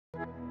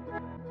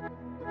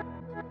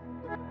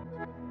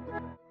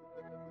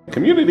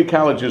Community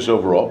colleges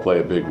overall play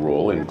a big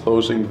role in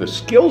closing the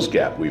skills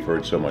gap we've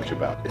heard so much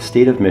about. The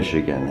state of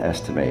Michigan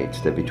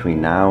estimates that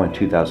between now and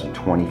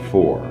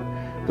 2024,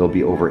 there'll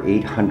be over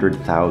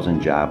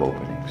 800,000 job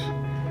openings.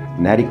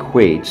 And that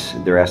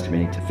equates, they're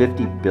estimating, to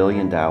 $50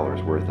 billion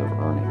worth of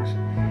earnings.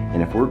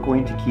 And if we're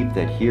going to keep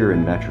that here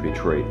in Metro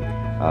Detroit,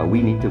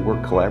 we need to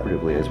work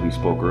collaboratively, as we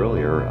spoke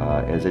earlier,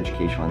 as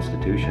educational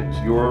institutions.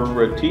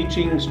 You're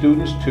teaching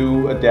students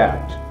to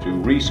adapt, to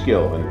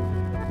reskill and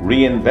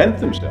reinvent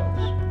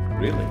themselves,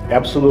 really.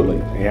 Absolutely,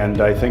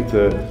 and I think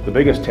the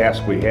biggest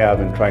task we have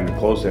in trying to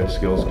close that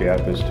skills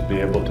gap is to be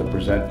able to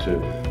present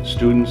to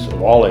students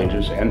of all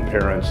ages and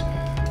parents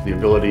the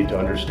ability to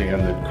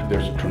understand that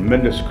there's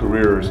tremendous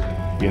careers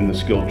in the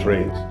skilled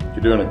trades.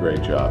 You're doing a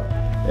great job,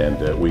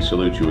 and we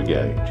salute you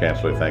again.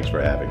 Chancellor, thanks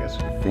for having us.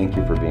 Thank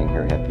you for being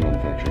here. Happy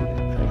Manufacturing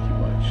Day. Thank you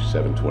much.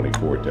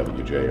 724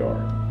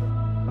 WJR.